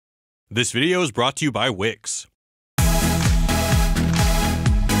This video is brought to you by Wix.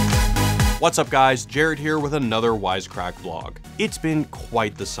 What's up guys, Jared here with another Wisecrack vlog. It's been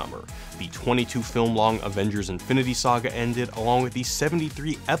quite the summer. The 22 film long Avengers Infinity Saga ended along with the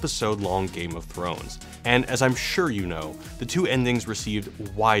 73 episode long Game of Thrones. And as I'm sure you know, the two endings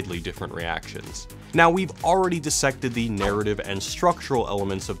received widely different reactions. Now we've already dissected the narrative and structural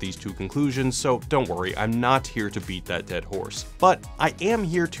elements of these two conclusions, so don't worry, I'm not here to beat that dead horse. But I am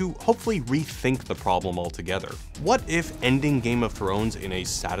here to hopefully rethink the problem altogether. What if ending Game of Thrones in a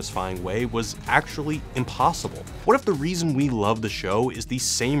satisfying way was actually impossible? What if the reason we love the show is the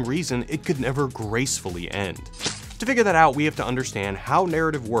same reason it could never gracefully end? To figure that out, we have to understand how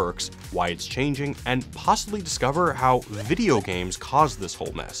narrative works, why it's changing, and possibly discover how video games caused this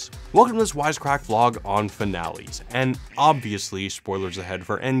whole mess. Welcome to this Wisecrack vlog on finales, and obviously spoilers ahead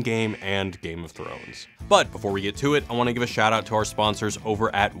for Endgame and Game of Thrones. But before we get to it, I want to give a shout out to our sponsors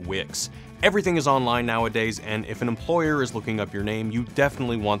over at Wix. Everything is online nowadays, and if an employer is looking up your name, you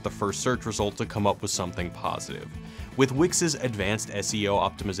definitely want the first search result to come up with something positive. With Wix's advanced SEO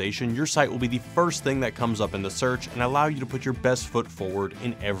optimization, your site will be the first thing that comes up in the search and allow you to put your best foot forward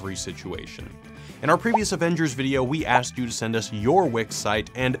in every situation. In our previous Avengers video, we asked you to send us your Wix site,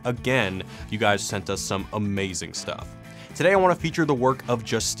 and again, you guys sent us some amazing stuff. Today I want to feature the work of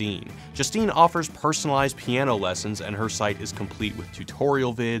Justine. Justine offers personalized piano lessons, and her site is complete with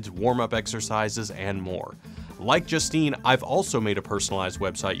tutorial vids, warm-up exercises, and more. Like Justine, I've also made a personalized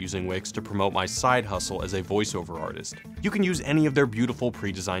website using Wix to promote my side hustle as a voiceover artist. You can use any of their beautiful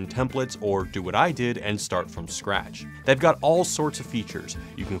pre-designed templates or do what I did and start from scratch. They've got all sorts of features.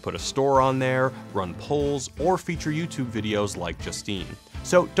 You can put a store on there, run polls, or feature YouTube videos like Justine.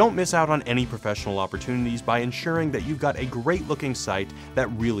 So don't miss out on any professional opportunities by ensuring that you've got a great looking site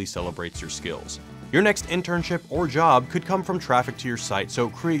that really celebrates your skills. Your next internship or job could come from traffic to your site, so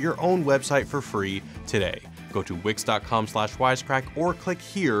create your own website for free today. Go to wix.com/wisecrack or click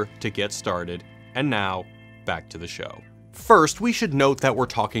here to get started. And now, back to the show. First, we should note that we're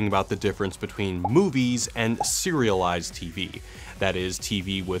talking about the difference between movies and serialized TV. That is,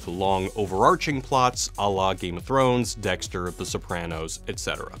 TV with long overarching plots a la Game of Thrones, Dexter, The Sopranos,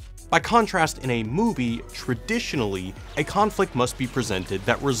 etc. By contrast, in a movie, traditionally, a conflict must be presented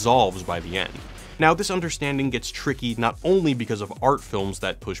that resolves by the end. Now, this understanding gets tricky not only because of art films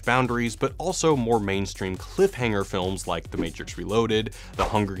that push boundaries, but also more mainstream cliffhanger films like The Matrix Reloaded, The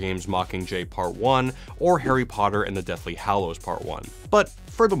Hunger Games Mockingjay Part 1, or Harry Potter and the Deathly Hallows Part 1. But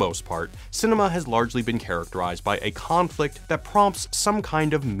for the most part, cinema has largely been characterized by a conflict that prompts some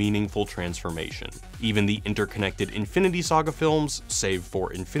kind of meaningful transformation. Even the interconnected Infinity Saga films, save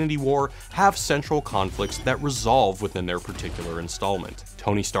for Infinity War, have central conflicts that resolve within their particular installment.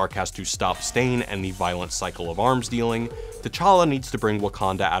 Tony Stark has to stop Stain and the violent cycle of arms dealing, T'Challa needs to bring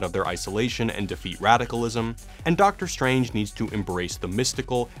Wakanda out of their isolation and defeat radicalism, and Doctor Strange needs to embrace the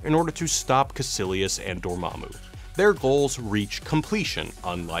mystical in order to stop Caecilius and Dormammu. Their goals reach completion,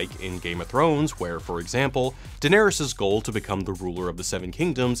 unlike in Game of Thrones, where, for example, Daenerys' goal to become the ruler of the Seven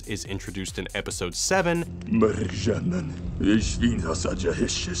Kingdoms is introduced in Episode 7,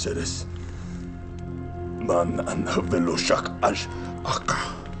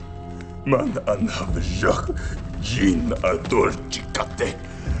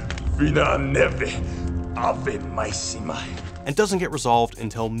 and doesn't get resolved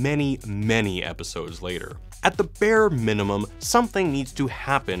until many episodes later. At the bare minimum, something needs to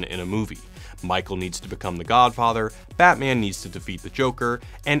happen in a movie. Michael needs to become the Godfather, Batman needs to defeat the Joker,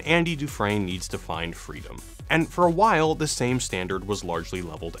 and Andy Dufresne needs to find freedom. And for a while, the same standard was largely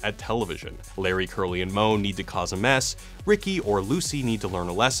leveled at television. Larry, Curly, and Moe need to cause a mess, Ricky or Lucy need to learn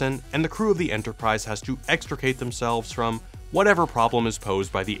a lesson, and the crew of the Enterprise has to extricate themselves from whatever problem is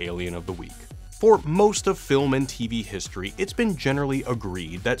posed by the alien of the week. For most of film and TV history, it's been generally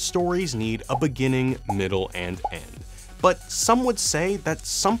agreed that stories need a beginning, middle, and end. But some would say that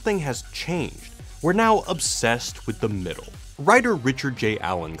something has changed. We're now obsessed with the middle. Writer Richard J.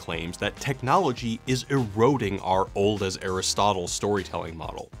 Allen claims that technology is eroding our old as Aristotle storytelling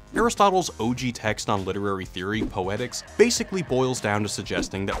model. Aristotle's OG text on literary theory, Poetics, basically boils down to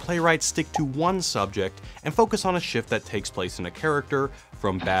suggesting that playwrights stick to one subject and focus on a shift that takes place in a character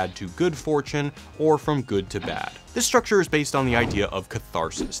from bad to good fortune or from good to bad. This structure is based on the idea of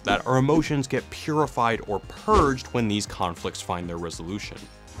catharsis, that our emotions get purified or purged when these conflicts find their resolution.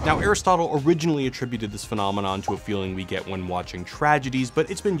 Now, Aristotle originally attributed this phenomenon to a feeling we get when watching tragedies,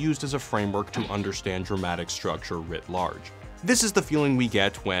 but it's been used as a framework to understand dramatic structure writ large. This is the feeling we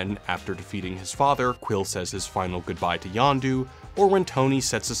get when, after defeating his father, Quill says his final goodbye to Yondu, or when Tony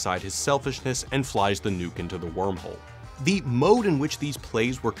sets aside his selfishness and flies the nuke into the wormhole. The mode in which these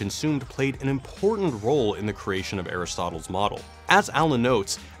plays were consumed played an important role in the creation of Aristotle's model. As Alan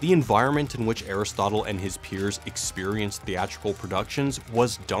notes, the environment in which Aristotle and his peers experienced theatrical productions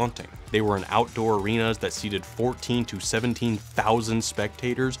was daunting. They were in outdoor arenas that seated 14 to 17,000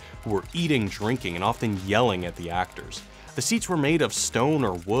 spectators who were eating, drinking, and often yelling at the actors. The seats were made of stone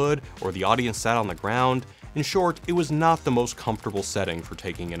or wood, or the audience sat on the ground. In short, it was not the most comfortable setting for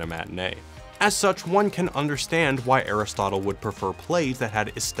taking in a matinee. As such, one can understand why Aristotle would prefer plays that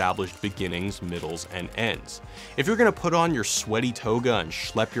had established beginnings, middles, and ends. If you're gonna put on your sweaty toga and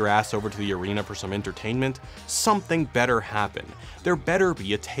schlep your ass over to the arena for some entertainment, something better happen. There better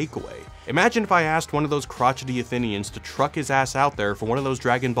be a takeaway. Imagine if I asked one of those crotchety Athenians to truck his ass out there for one of those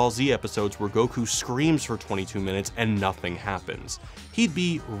Dragon Ball Z episodes where Goku screams for 22 minutes and nothing happens. He'd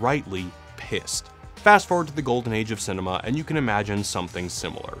be rightly pissed. Fast forward to the golden age of cinema and you can imagine something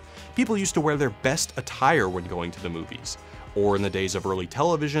similar. People used to wear their best attire when going to the movies. Or in the days of early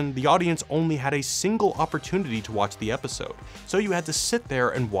television, the audience only had a single opportunity to watch the episode, so you had to sit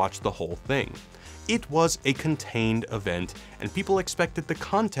there and watch the whole thing. It was a contained event, and people expected the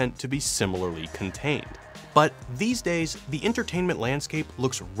content to be similarly contained. But these days, the entertainment landscape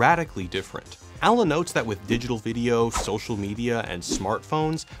looks radically different. Alan notes that with digital video, social media, and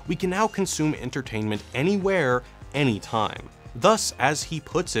smartphones, we can now consume entertainment anywhere, anytime. Thus, as he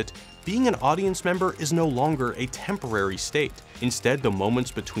puts it, being an audience member is no longer a temporary state. Instead, the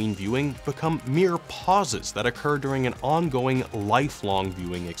moments between viewing become mere pauses that occur during an ongoing, lifelong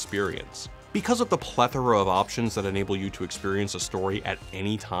viewing experience. Because of the plethora of options that enable you to experience a story at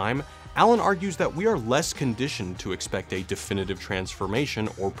any time, Alan argues that we are less conditioned to expect a definitive transformation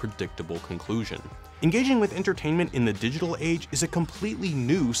or predictable conclusion. Engaging with entertainment in the digital age is a completely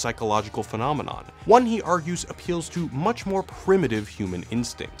new psychological phenomenon, one he argues appeals to much more primitive human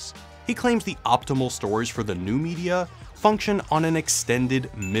instincts. He claims the optimal stories for the new media function on an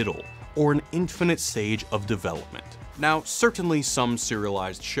extended middle, or an infinite stage of development. Now, certainly some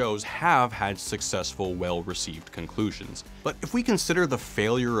serialized shows have had successful, well-received conclusions, but if we consider the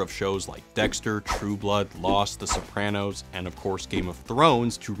failure of shows like Dexter, True Blood, Lost, The Sopranos, and of course Game of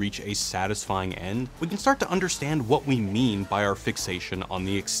Thrones to reach a satisfying end, we can start to understand what we mean by our fixation on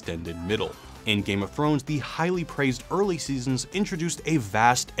the extended middle. In Game of Thrones, the highly praised early seasons introduced a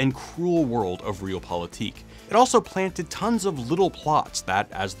vast and cruel world of realpolitik. It also planted tons of little plots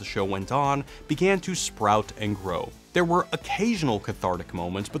that, as the show went on, began to sprout and grow. There were occasional cathartic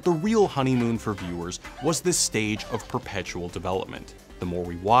moments, but the real honeymoon for viewers was this stage of perpetual development. The more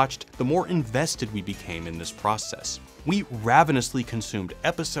we watched, the more invested we became in this process. We ravenously consumed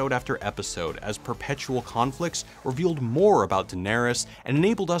episode after episode as perpetual conflicts revealed more about Daenerys and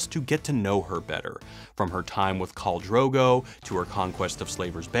enabled us to get to know her better, from her time with Khal Drogo, to her conquest of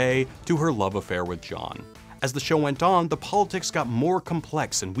Slaver's Bay, to her love affair with Jon. As the show went on, the politics got more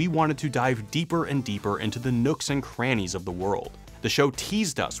complex and we wanted to dive deeper and deeper into the nooks and crannies of the world. The show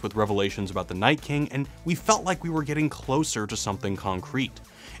teased us with revelations about the Night King, and we felt like we were getting closer to something concrete.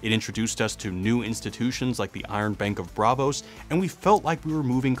 It introduced us to new institutions like the Iron Bank of Braavos, and we felt like we were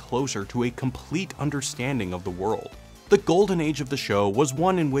moving closer to a complete understanding of the world. The golden age of the show was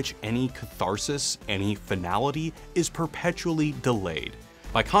one in which any catharsis, any finality, is perpetually delayed.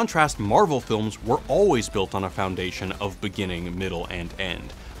 By contrast, Marvel films were always built on a foundation of beginning, middle, and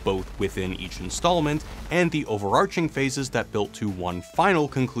end, both within each installment and the overarching phases that built to one final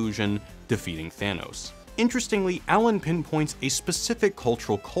conclusion, defeating Thanos. Interestingly, Alan pinpoints a specific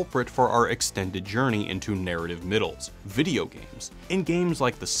cultural culprit for our extended journey into narrative middles: video games. In games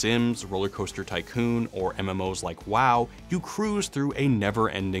like The Sims, Roller Coaster Tycoon, or MMOs like WoW, you cruise through a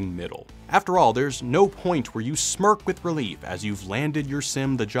never-ending middle. After all, there's no point where you smirk with relief as you've landed your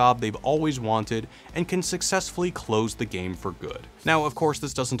sim the job they've always wanted and can successfully close the game for good. Now, of course,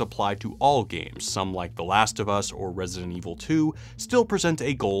 this doesn't apply to all games. Some, like The Last of Us or Resident Evil 2, still present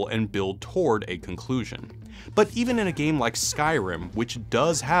a goal and build toward a conclusion. But even in a game like Skyrim, which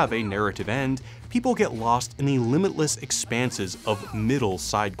does have a narrative end, people get lost in the limitless expanses of middle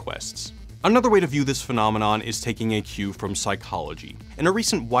side quests. Another way to view this phenomenon is taking a cue from psychology. In a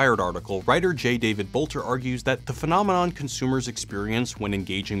recent Wired article, writer J. David Bolter argues that the phenomenon consumers experience when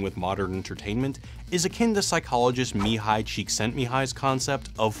engaging with modern entertainment is akin to psychologist Mihai Csikszentmihalyi's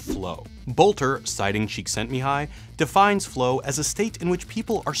concept of flow. Bolter, citing Csikszentmihalyi, defines flow as a state in which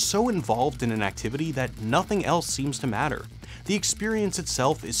people are so involved in an activity that nothing else seems to matter. The experience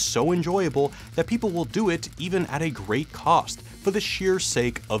itself is so enjoyable that people will do it even at a great cost, for the sheer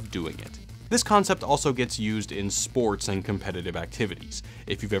sake of doing it. This concept also gets used in sports and competitive activities.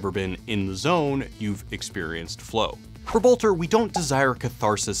 If you've ever been in the zone, you've experienced flow. For Bolter, we don't desire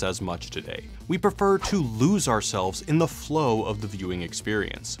catharsis as much today. We prefer to lose ourselves in the flow of the viewing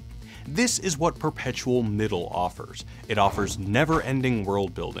experience. This is what Perpetual Middle offers. It offers never-ending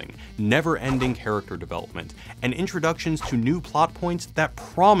world building, never-ending character development, and introductions to new plot points that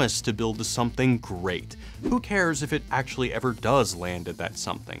promise to build to something great. Who cares if it actually ever does land at that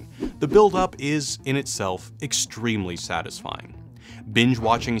something? The build-up is, in itself, extremely satisfying.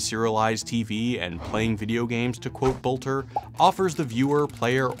 Binge-watching serialized TV and playing video games, to quote Bolter, offers the viewer,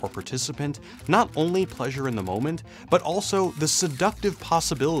 player, or participant not only pleasure in the moment, but also the seductive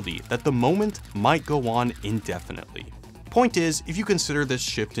possibility that the moment might go on indefinitely. Point is, if you consider this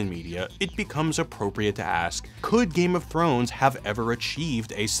shift in media, it becomes appropriate to ask, could Game of Thrones have ever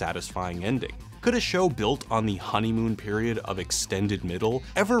achieved a satisfying ending? Could a show built on the honeymoon period of extended middle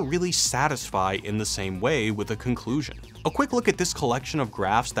ever really satisfy in the same way with a conclusion? A quick look at this collection of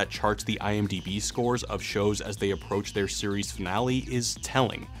graphs that charts the IMDb scores of shows as they approach their series finale is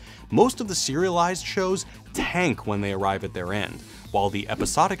telling. Most of the serialized shows tank when they arrive at their end, while the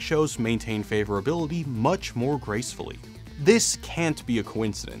episodic shows maintain favorability much more gracefully. This can't be a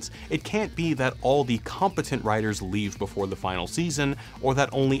coincidence. It can't be that all the competent writers leave before the final season, or that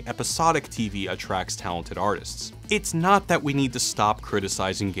only episodic TV attracts talented artists. It's not that we need to stop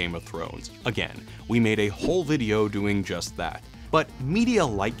criticizing Game of Thrones. Again, we made a whole video doing just that. But media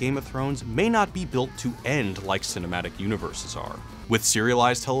like Game of Thrones may not be built to end like cinematic universes are. With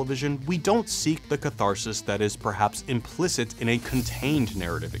serialized television, we don't seek the catharsis that is perhaps implicit in a contained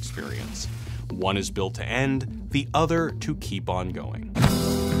narrative experience. One is built to end, the other to keep on going.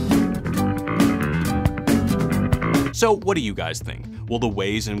 So what do you guys think? Will the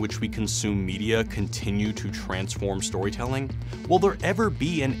ways in which we consume media continue to transform storytelling? Will there ever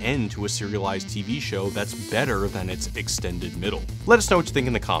be an end to a serialized TV show that's better than its extended middle? Let us know what you think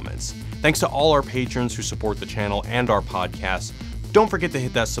in the comments. Thanks to all our patrons who support the channel and our podcast. Don't forget to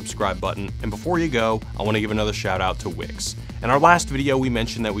hit that subscribe button, and before you go, I want to give another shout out to Wix. In our last video, we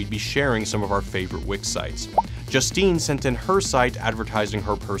mentioned that we'd be sharing some of our favorite Wix sites. Justine sent in her site advertising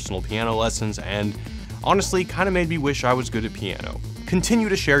her personal piano lessons, and honestly, kind of made me wish I was good at piano. Continue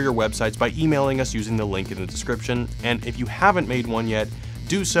to share your websites by emailing us using the link in the description, and if you haven't made one yet,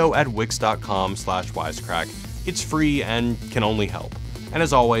 do so at wix.com/wisecrack. It's free and can only help. And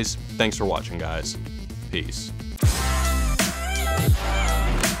as always, thanks for watching, guys. Peace.